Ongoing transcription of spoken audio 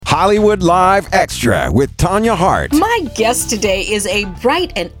Hollywood Live Extra with Tanya Hart. My guest today is a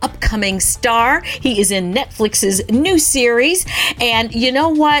bright and upcoming star. He is in Netflix's new series. And you know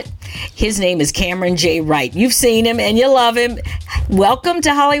what? His name is Cameron J. Wright. You've seen him and you love him. Welcome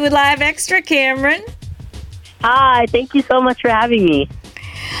to Hollywood Live Extra, Cameron. Hi, thank you so much for having me.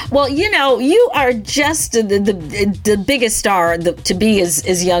 Well, you know, you are just the biggest star to be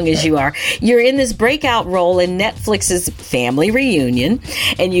as young as you are. You're in this breakout role in Netflix's Family Reunion,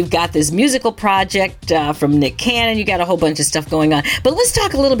 and you've got this musical project from Nick Cannon. You got a whole bunch of stuff going on. But let's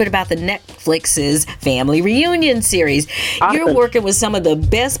talk a little bit about the Netflix's Family Reunion series. Awesome. You're working with some of the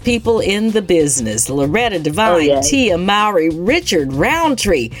best people in the business. Loretta Devine, Tia Mowry, Richard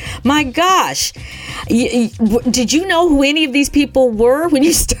Roundtree. My gosh. Did you know who any of these people were when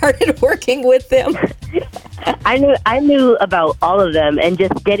you started working with them? I knew about all of them, and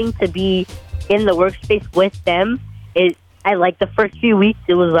just getting to be in the workspace with them I like the first few weeks.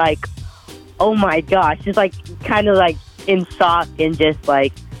 It was like, oh my gosh, just like kind of like in shock, and just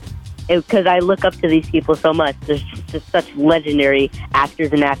like because I look up to these people so much. They're just such legendary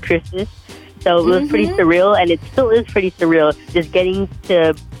actors and actresses. So it was pretty surreal, and it still is pretty surreal. Just getting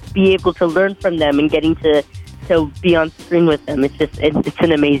to be able to learn from them and getting to be on screen with them. It's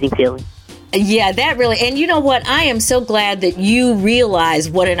an amazing feeling. Yeah, that really, and you know what? I am so glad that you realize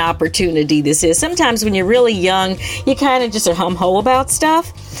what an opportunity this is. Sometimes when you're really young, you kind of just are hum-ho about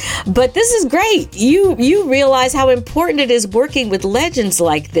stuff. But this is great. You realize how important it is working with legends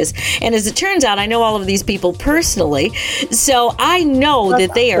like this. And as it turns out, I know all of these people personally. So I know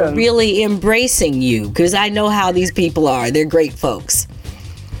that they are really embracing you, because I know how these people are. They're great folks.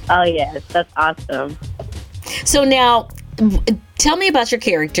 Oh, yes. That's awesome. So now, tell me about your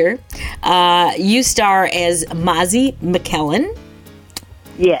character. You star as Mozzie McKellen.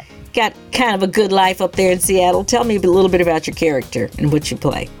 Yes. Got kind of a good life up there in Seattle. Tell me a little bit about your character and what you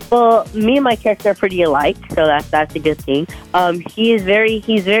play. Well, me and my character are pretty alike, so that's a good thing. He's very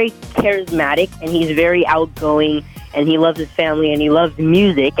charismatic, and he's very outgoing, and he loves his family, and he loves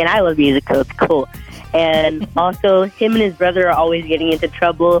music, and I love music, so it's cool. And also, him and his brother are always getting into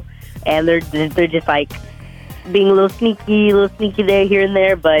trouble, and they're just like being a little sneaky there, here and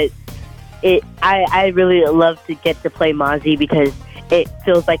there. But I really love to get to play Mozzie, because it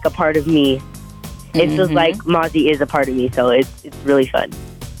feels like a part of me. It feels like Mozzie is a part of me, so it's really fun.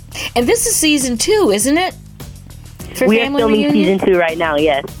 And this is season 2, isn't it? We are filming season 2 right now,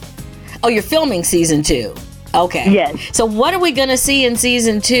 yes. Oh, you're filming season 2. Okay. Yes. So what are we going to see in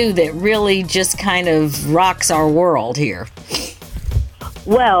season 2 that really just kind of rocks our world here?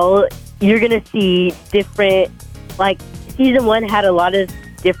 Well, you're going to see different, like, season 1 had a lot of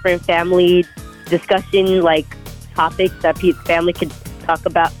different family discussion, like, topics that families could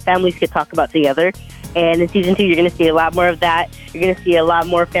talk about together. And in season 2, you're going to see a lot more of that. You're going to see a lot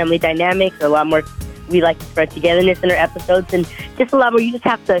more family dynamics, a lot more we like to spread togetherness in our episodes, and just a lot more. You just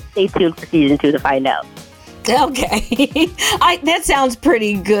have to stay tuned for season 2 to find out. Okay. That sounds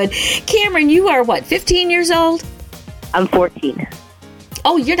pretty good. Cameron, you are what, 15 years old? I'm 14.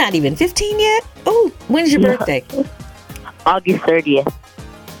 Oh, you're not even 15 yet? Oh, when's your birthday? August 30th.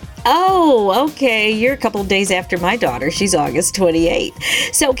 Oh, okay. You're a couple of days after my daughter. She's August 28th.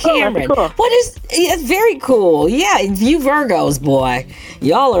 So, Cameron, what is... It's very cool. Yeah, you Virgos, boy.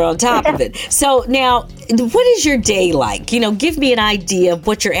 Y'all are on top of it. So, now, what is your day like? You know, give me an idea of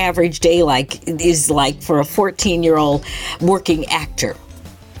what your average day is like for a 14-year-old working actor.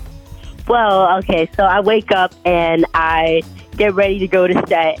 Well, okay, so I wake up and I get ready to go to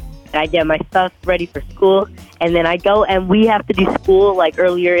set. And I get my stuff ready for school, and then I go, and we have to do school like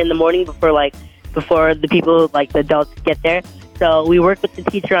earlier in the morning before the people, like the adults, get there. So we work with the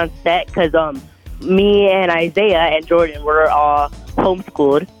teacher on set, because me and Isaiah and Jordan, we're all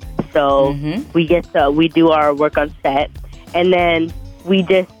homeschooled. So we do our work on set, and then we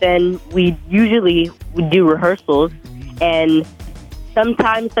usually do rehearsals, and some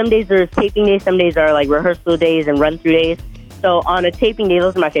days there's taping days, some days are like rehearsal days and run through days. So on a taping day,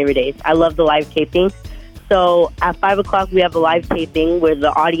 those are my favorite days. I love the live taping. So at 5 o'clock, we have a live taping where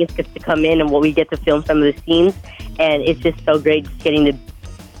the audience gets to come in, and we get to film some of the scenes. And it's just so great just getting to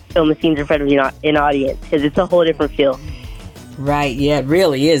film the scenes in front of an audience, because it's a whole different feel. Right, yeah, it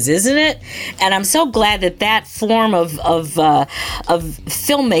really is, isn't it? And I'm so glad that form of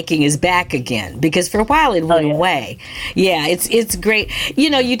filmmaking is back again, because for a while it went away. Yeah, it's great. You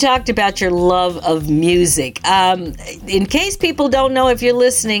know, you talked about your love of music. In case people don't know, if you're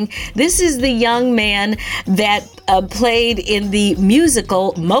listening, this is the young man that played in the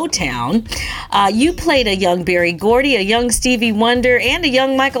musical Motown. You played a young Berry Gordy, a young Stevie Wonder, and a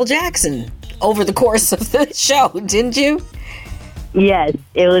young Michael Jackson over the course of the show, didn't you? Yes,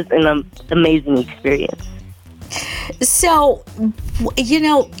 it was an amazing experience. So,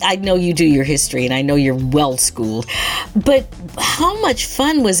 I know you do your history and I know you're well schooled, but how much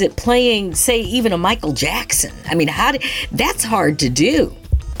fun was it playing, say, even a Michael Jackson? I mean, that's hard to do.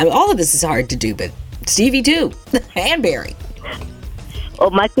 I mean, all of this is hard to do, but Stevie too, and Barry.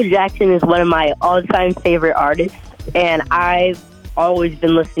 Well, Michael Jackson is one of my all-time favorite artists, and I've always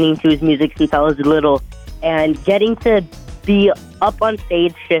been listening to his music since I was little, and getting to be up on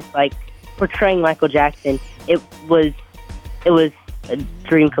stage just like portraying Michael Jackson, it was a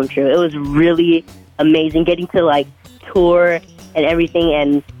dream come true. It was really amazing getting to like tour and everything,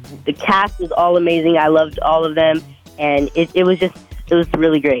 and the cast was all amazing. I loved all of them, and it was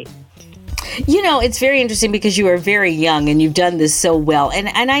really great. It's very interesting because you are very young and you've done this so well.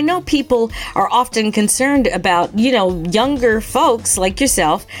 And I know people are often concerned about, younger folks like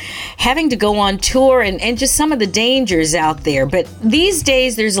yourself having to go on tour and just some of the dangers out there. But these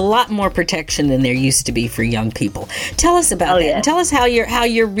days, there's a lot more protection than there used to be for young people. Tell us about that. Yeah. Tell us how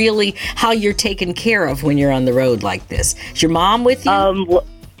you're taken care of when you're on the road like this. Is your mom with you?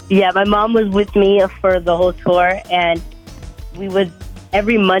 Yeah, my mom was with me for the whole tour, and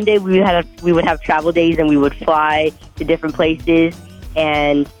every Monday we would have travel days, and we would fly to different places,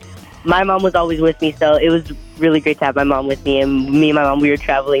 and my mom was always with me, so it was really great to have my mom with me, and me and my mom, we were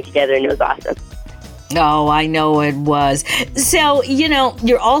traveling together, and it was awesome. Oh, I know it was. So,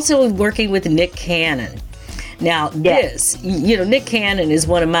 you're also working with Nick Cannon. Now, Nick Cannon is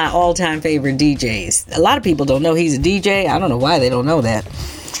one of my all-time favorite DJs. A lot of people don't know he's a DJ. I don't know why they don't know that.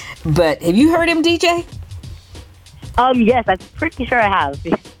 But have you heard him DJ? Yes, I'm pretty sure I have.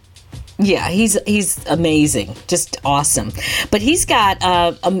 Yeah, he's amazing, just awesome. But he's got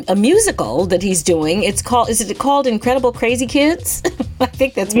a musical that he's doing. Is it called Incredible Crazy Kids? I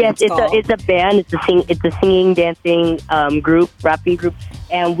think that's what it's called. It's a band. It's a singing, dancing group, rapping group,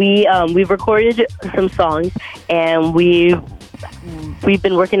 and we've recorded some songs, and we've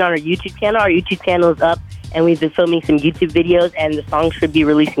been working on our YouTube channel. Our YouTube channel is up, and we've been filming some YouTube videos, and the songs should be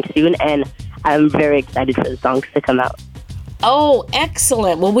releasing soon, and I'm very excited for the songs to come out. Oh,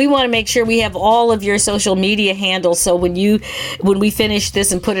 excellent. Well, we want to make sure we have all of your social media handles, so when we finish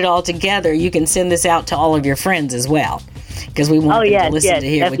this and put it all together, you can send this out to all of your friends as well, because we want them to listen to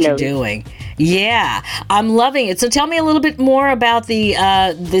hear definitely. what you're doing. Yeah, I'm loving it. So tell me a little bit more about the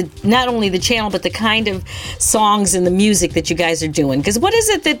not only the channel, but the kind of songs and the music that you guys are doing. Because what is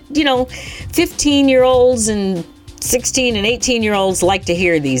it that 15-year-olds and 16 and 18-year-olds like to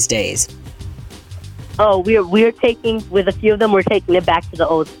hear these days? Oh, we're taking, with a few of them, we're taking it back to the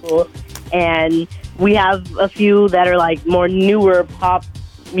old school, and we have a few that are like more newer pop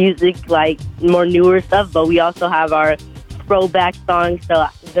music, like more newer stuff. But we also have our throwback songs, so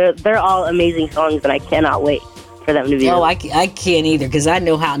they're all amazing songs, and I cannot wait for them to be. Oh, I can't either, because I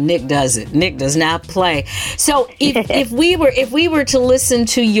know how Nick does it. Nick does not play. So if we were to listen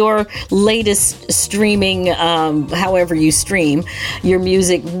to your latest streaming, however you stream your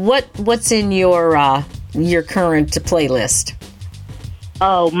music, what's in your current playlist?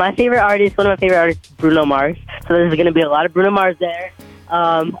 Oh, one of my favorite artists is Bruno Mars. So there's going to be a lot of Bruno Mars there.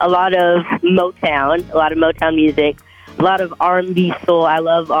 A lot of Motown music, a lot of R&B soul. I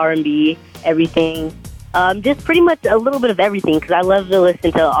love R&B, everything. Just pretty much a little bit of everything, because I love to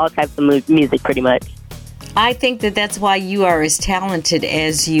listen to all types of music pretty much. I think that's why you are as talented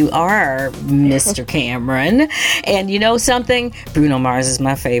as you are, Mr. Cameron. And you know something? Bruno Mars is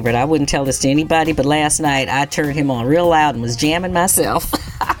my favorite. I wouldn't tell this to anybody, but last night I turned him on real loud and was jamming myself.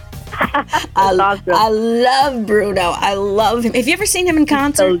 I love Bruno. I love him. Have you ever seen him in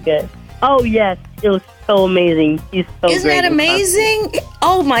concert? So good. Oh, yes. It was so amazing. He's so Isn't great. that amazing?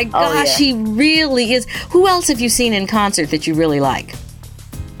 Oh, my gosh. Yeah. He really is. Who else have you seen in concert that you really like?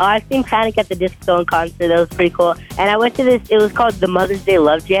 I've seen Panic at the Disco in concert. That was pretty cool. And I went to this. It was called the Mother's Day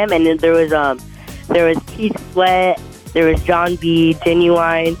Love Jam, and then there was Keith Sweat, there was John B,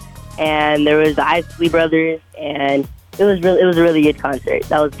 Genuine, and there was the Isley Brothers, and it was a really good concert.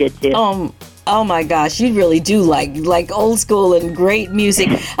 That was good too. Oh my gosh, you really do like old school and great music.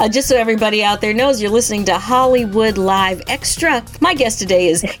 Just so everybody out there knows, you're listening to Hollywood Live Extra. My guest today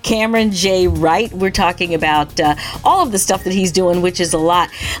is Cameron J. Wright. We're talking about all of the stuff that he's doing, which is a lot.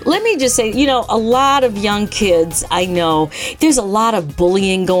 Let me just say, a lot of young kids, I know, there's a lot of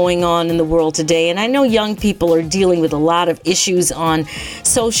bullying going on in the world today, and I know young people are dealing with a lot of issues on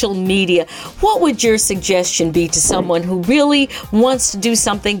social media. What would your suggestion be to someone who really wants to do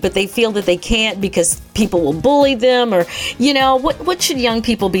something, but they feel that they can't because people will bully them, or what should young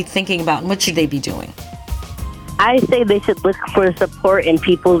people be thinking about, and what should they be doing? I say they should look for support in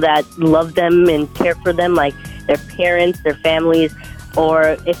people that love them and care for them. Like, their parents, their families,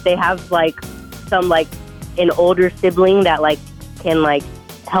 or if they have like some like an older sibling that like can like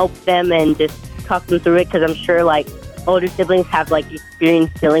help them and just talk them through it, because I'm sure like older siblings have like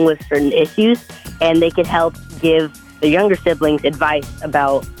experience dealing with certain issues, and they could help give the younger siblings advice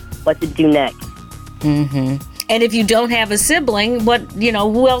about what to do next. Mm-hmm. And if you don't have a sibling,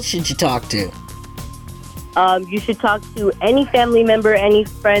 who else should you talk to? You should talk to any family member, any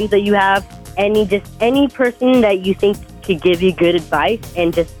friends that you have, any person that you think could give you good advice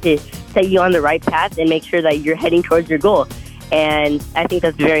and just to set you on the right path and make sure that you're heading towards your goal. And I think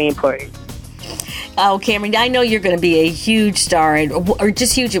that's very important. Oh, Cameron, I know you're going to be a huge star or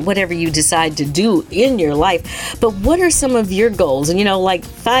just huge at whatever you decide to do in your life. But what are some of your goals? And, like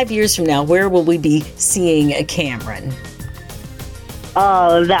 5 years from now, where will we be seeing a Cameron?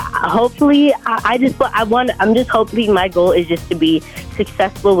 Hopefully, I'm just hoping my goal is just to be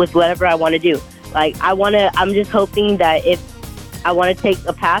successful with whatever I want to do. Like, I'm just hoping that if I want to take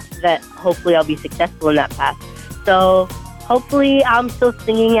a path, that hopefully I'll be successful in that path. So hopefully I'm still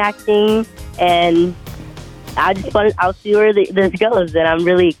singing, acting, and I'll see where this goes, and I'm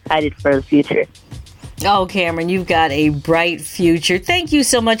really excited for the future. Oh, Cameron, you've got a bright future. Thank you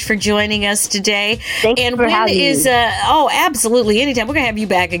so much for joining us today. Thanks for having me. Absolutely. Anytime. We're going to have you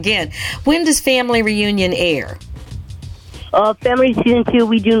back again. When does Family Reunion air? Family Season 2,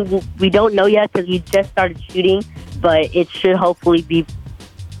 we don't know yet because we just started shooting, but it should hopefully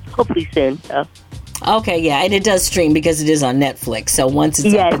soon. So. Okay, yeah, and it does stream because it is on Netflix. So once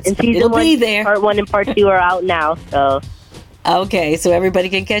it's up, it'll be there. Part 1 and Part 2 are out now, so. Okay, so everybody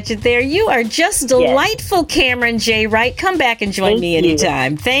can catch it there. You are just delightful, yes. Cameron J. Wright. Come back and join me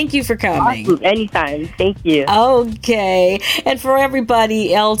anytime. Thank you for coming. Awesome. Anytime. Thank you. Okay. And for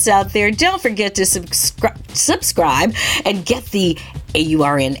everybody else out there, don't forget to subscribe and get the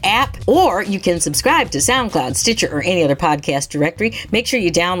AURN app, or you can subscribe to SoundCloud, Stitcher, or any other podcast directory. Make sure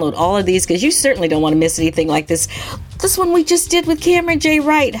you download all of these because you certainly don't want to miss anything like this. This one we just did with Cameron J.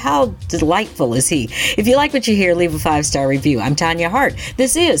 Wright. How delightful is he? If you like what you hear, leave a 5-star review. I'm Tanya Hart.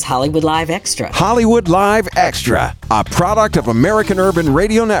 This is Hollywood Live Extra. Hollywood Live Extra, a product of American Urban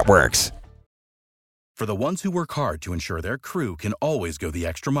Radio Networks. For the ones who work hard to ensure their crew can always go the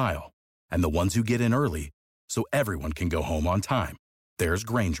extra mile, and the ones who get in early so everyone can go home on time, there's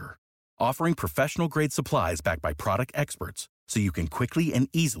Grainger, offering professional-grade supplies backed by product experts so you can quickly and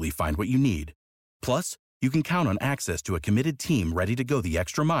easily find what you need. Plus, you can count on access to a committed team ready to go the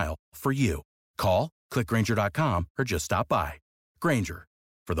extra mile for you. Call, click Grainger.com, or just stop by. Grainger,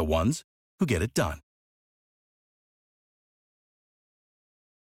 for the ones who get it done.